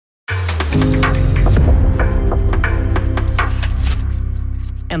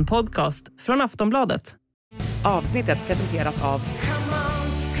En podcast från Aftonbladet. Avsnittet presenteras av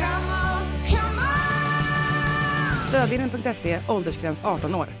stödvinnen.se, åldersgräns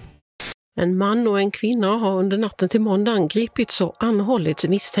 18 år. En man och en kvinna har under natten till måndagen gripits och anhållits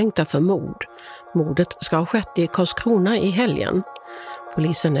misstänkta för mord. Mordet ska ha skett i Karlskrona i helgen.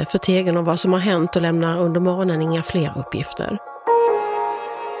 Polisen är förtegen om vad som har hänt och lämnar under morgonen inga fler uppgifter.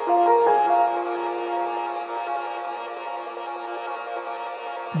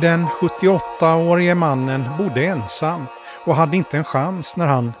 Den 78-årige mannen bodde ensam och hade inte en chans när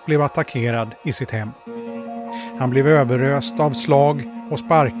han blev attackerad i sitt hem. Han blev överöst av slag och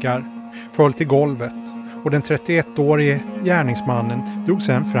sparkar, föll till golvet och den 31-årige gärningsmannen drog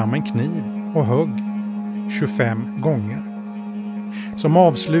sedan fram en kniv och högg 25 gånger. Som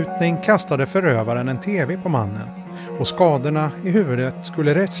avslutning kastade förövaren en tv på mannen och skadorna i huvudet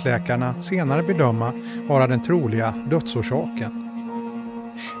skulle rättsläkarna senare bedöma vara den troliga dödsorsaken.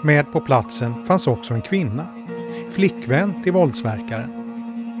 Med på platsen fanns också en kvinna, flickvän till våldsverkaren.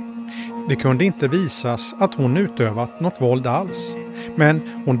 Det kunde inte visas att hon utövat något våld alls,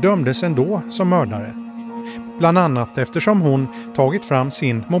 men hon dömdes ändå som mördare. Bland annat eftersom hon tagit fram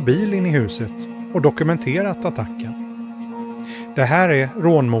sin mobil in i huset och dokumenterat attacken. Det här är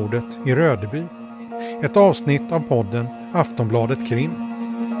Rånmordet i Rödeby, ett avsnitt av podden Aftonbladet Krim.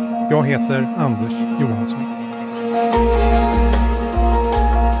 Jag heter Anders Johansson.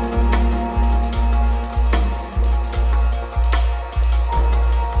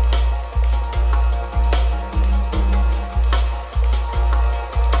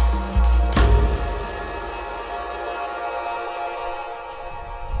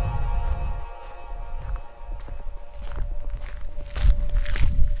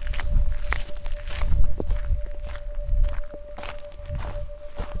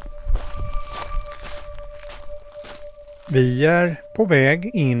 Vi är på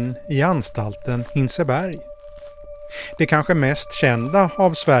väg in i anstalten Hinseberg. Det kanske mest kända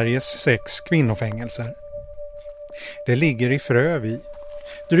av Sveriges 6 kvinnofängelser. Det ligger i Rödeby,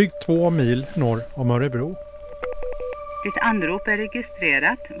 drygt 2 mil norr om Örebro. Ditt anrop är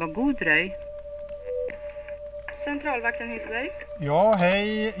registrerat. Var god dröj. Centralvakten Hinseberg. Ja,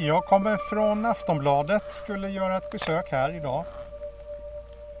 hej. Jag kommer från Aftonbladet. Skulle göra ett besök här idag.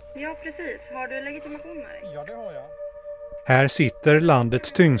 Ja, precis. Har du legitimation med dig? Ja, det har jag. Här sitter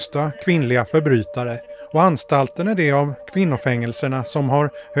landets tyngsta kvinnliga förbrytare och anstalten är det av kvinnofängelserna som har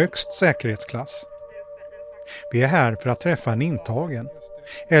högst säkerhetsklass. Vi är här för att träffa en intagen,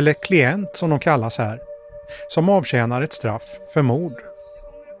 eller klient som de kallas här, som avtjänar ett straff för mord.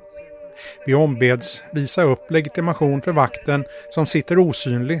 Vi ombeds visa upp legitimation för vakten som sitter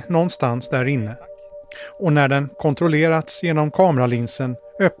osynlig någonstans där inne. Och när den kontrollerats genom kameralinsen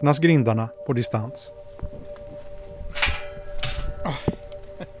öppnas grindarna på distans.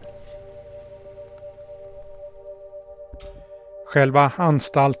 Själva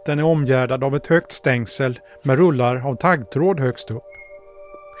anstalten är omgärdad av ett högt stängsel med rullar av taggtråd högst upp.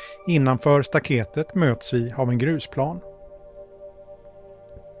 Innanför staketet möts vi av en grusplan.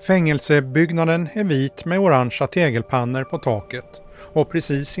 Fängelsebyggnaden är vit med orangea tegelpannor på taket och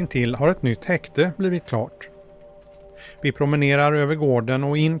precis intill har ett nytt häkte blivit klart. Vi promenerar över gården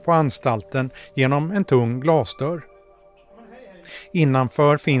och in på anstalten genom en tung glasdörr.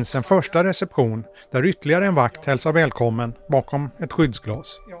 Innanför finns en första reception där ytterligare en vakt hälsar välkommen bakom ett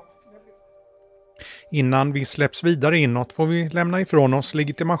skyddsglas. Innan vi släpps vidare inåt får vi lämna ifrån oss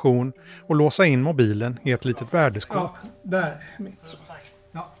legitimation och låsa in mobilen i ett litet värdeskåp. Ja, där. Mitt.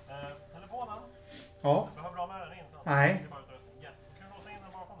 Ja. Telefonen? Ja. Du behöver ha med den in sen. Nej. Kan du låsa in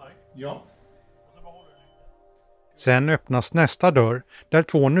den bakom dig? Ja. Och så behåller du. Sen öppnas nästa dörr där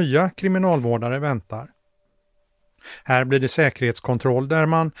 2 nya kriminalvårdare väntar. Här blir det säkerhetskontroll där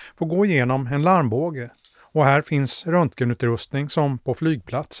man får gå igenom en larmbåge och här finns röntgenutrustning som på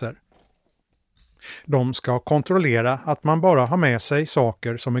flygplatser. De ska kontrollera att man bara har med sig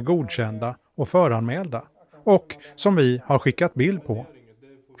saker som är godkända och föranmälda och som vi har skickat bild på.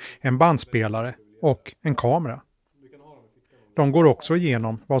 En bandspelare och en kamera. De går också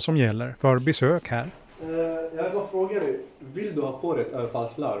igenom vad som gäller för besök här. Jag vill bara fråga dig, vill du ha på dig ett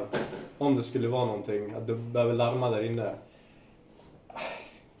överfallslarm? Om det skulle vara någonting, att du behöver larma där inne.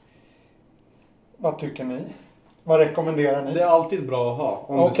 Vad tycker ni? Vad rekommenderar ni? Det är alltid bra att ha,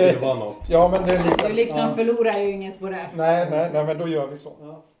 om det skulle vara något. Ja, men det är lite... Du liksom förlorar ju inget på det. Nej, men då gör vi så.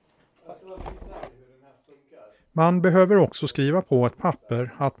 Ja. Man behöver också skriva på ett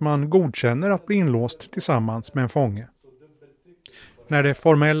papper att man godkänner att bli inlåst tillsammans med en fånge. När det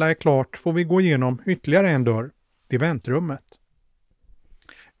formella är klart får vi gå igenom ytterligare en dörr till väntrummet.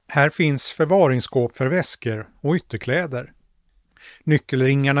 Här finns förvaringsskåp för väskor och ytterkläder.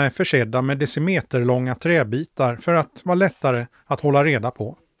 Nyckelringarna är försedda med decimeterlånga träbitar för att vara lättare att hålla reda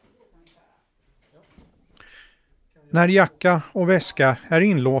på. När jacka och väska är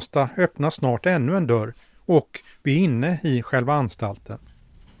inlåsta öppnas snart ännu en dörr och vi är inne i själva anstalten.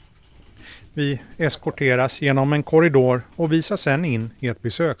 Vi eskorteras genom en korridor och visas sedan in i ett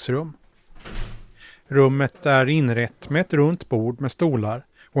besöksrum. Rummet är inrett med ett runt bord med stolar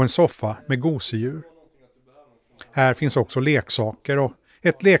och en soffa med gosedjur. Här finns också leksaker och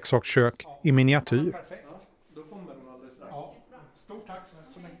ett leksakskök i miniatyr.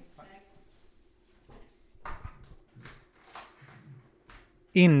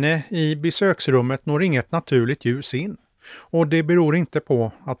 Inne i besöksrummet når inget naturligt ljus in och det beror inte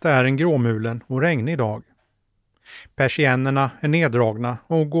på att det är en gråmulen och regnig dag. Persiennerna är neddragna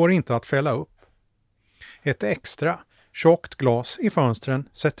och går inte att fälla upp. Ett extra tjockt glas i fönstren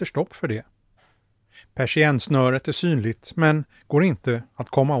sätter stopp för det. Persiennsnöret är synligt men går inte att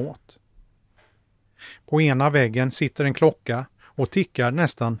komma åt. På ena väggen sitter en klocka och tickar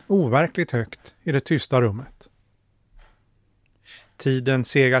nästan overkligt högt i det tysta rummet. Tiden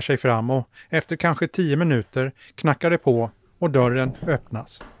segar sig fram och efter kanske 10 minuter knackar det på och dörren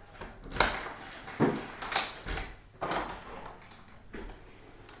öppnas.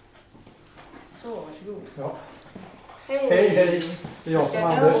 Så, varsågod. Ja. Hej, hej. Det är jag som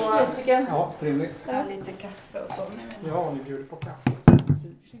Anders. Jessica. Ja, trevligt. Ja, lite kaffe och så. Ja, ni bjuder på kaffe.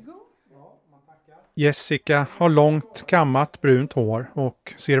 Jessica har långt kammat brunt hår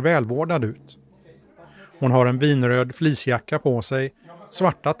och ser välvårdad ut. Hon har en vinröd fleecejacka på sig,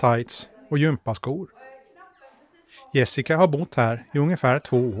 svarta tights och gympaskor. Jessica har bott här i ungefär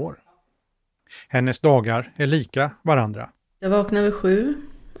 2 år. Hennes dagar är lika varandra. Jag vaknar vid 7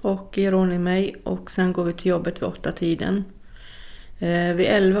 och gör ordning mig och sen går vi till jobbet vid 8-tiden. Vid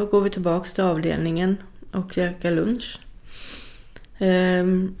 11 går vi tillbaka till avdelningen och käkar lunch.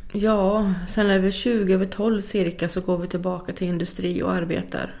 Sen är vi 20 över 12 cirka så går vi tillbaka till industri och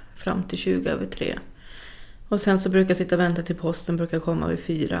arbetar fram till 20 över 3. Och sen så brukar jag sitta och vänta till posten, brukar komma vid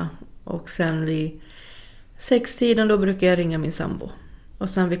 4. Och sen vid 6-tiden då brukar jag ringa min sambo. Och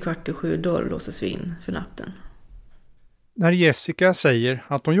sen vid 6:15 då låses vi in för natten. När Jessica säger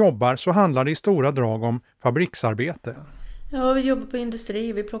att hon jobbar så handlar det i stora drag om fabriksarbete. Ja, vi jobbar på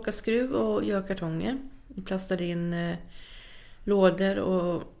industri. Vi plockar skruv och gör kartonger. Vi plastar in lådor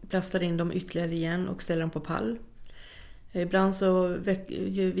och plastar in dem ytterligare igen och ställer dem på pall. Ibland så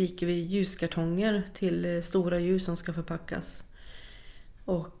viker vi ljuskartonger till stora ljus som ska förpackas.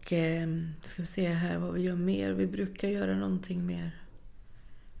 Och ska vi se här vad vi gör mer. Vi brukar göra någonting mer.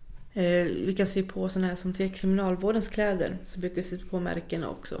 Vi kan sy på sådana här som till kriminalvårdens kläder. Så brukar vi sy på märkena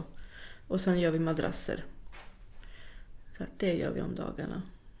också. Och sen gör vi madrasser. Så att det gör vi om dagarna.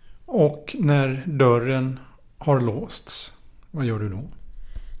 Och när dörren har låsts, vad gör du då?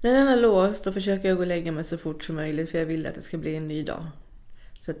 När den är låst då försöker jag gå och lägga mig så fort som möjligt. För jag vill att det ska bli en ny dag.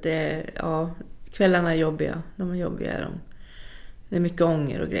 För att kvällarna är jobbiga. De är jobbiga. Det är mycket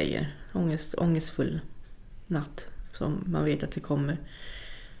ånger och grejer. Ångestfull natt som man vet att det kommer.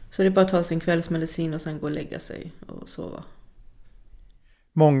 Så det är bara att ta sin kvällsmedicin och sen gå och lägga sig och sova.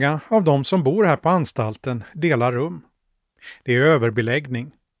 Många av de som bor här på anstalten delar rum. Det är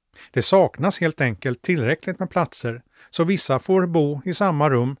överbeläggning. Det saknas helt enkelt tillräckligt med platser så vissa får bo i samma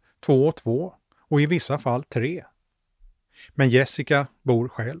rum 2 och 2 och i vissa fall 3. Men Jessica bor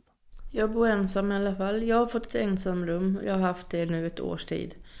själv. Jag bor ensam i alla fall. Jag har fått ett ensamrum. Jag har haft det nu ett års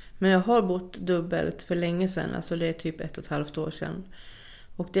tid. Men jag har bott dubbelt för länge sedan. Alltså det är typ 1,5 år sedan.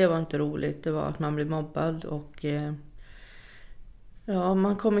 Och det var inte roligt. Det var att man blev mobbad och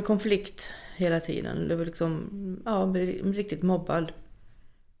man kom i konflikt hela tiden. Det var blev riktigt mobbad.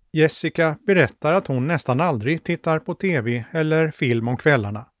 Jessica berättar att hon nästan aldrig tittar på tv eller film om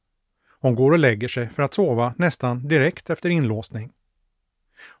kvällarna. Hon går och lägger sig för att sova nästan direkt efter inlåsning.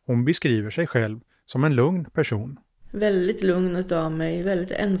 Hon beskriver sig själv som en lugn person. Väldigt lugn utav mig.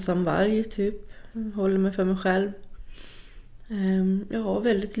 Väldigt ensam varg typ. Håller mig för mig själv.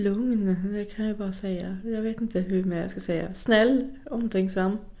 Väldigt lugn. Det kan jag bara säga. Jag vet inte hur mer jag ska säga. Snäll,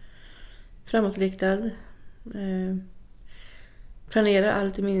 omtänksam. Framåtriktad. Planerar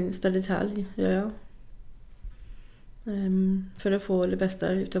allt i minsta detalj. Gör jag. För att få det bästa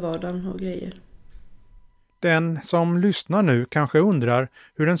utav vardagen och grejer. Den som lyssnar nu kanske undrar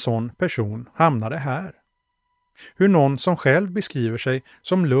hur en sån person hamnade här. Hur någon som själv beskriver sig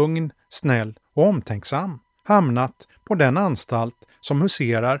som lugn, snäll och omtänksam hamnat på den anstalt som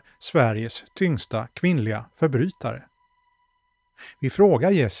huserar Sveriges tyngsta kvinnliga förbrytare. Vi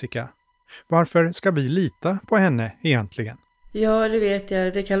frågar Jessica, varför ska vi lita på henne egentligen? Ja, det vet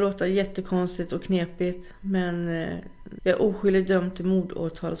jag. Det kan låta jättekonstigt och knepigt. Men Jag är oskyldigt dömd till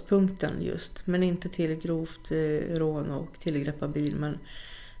mordåtalspunkten just, men inte till grovt rån och tillgrepp av bil, men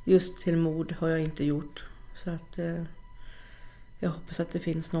just till mord har jag inte gjort. Så att jag hoppas att det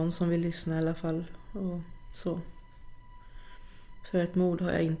finns någon som vill lyssna i alla fall och så. För ett mord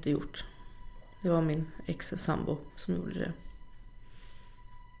har jag inte gjort. Det var min ex-sambo som gjorde det.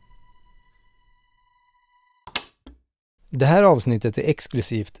 Det här avsnittet är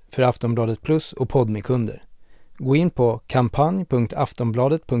exklusivt för Aftonbladet Plus och PodMe-kunder. Gå in på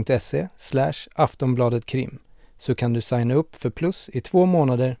kampanj.aftonbladet.se/Aftonbladet Krim så kan du signa upp för Plus i 2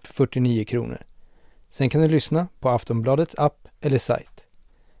 månader för 49 kronor. Sen kan du lyssna på Aftonbladets app eller sajt.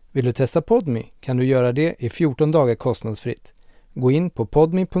 Vill du testa PodMe kan du göra det i 14 dagar kostnadsfritt. Gå in på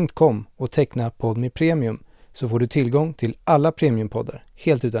PodMe.com och teckna PodMe-premium så får du tillgång till alla premiumpoddar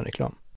helt utan reklam.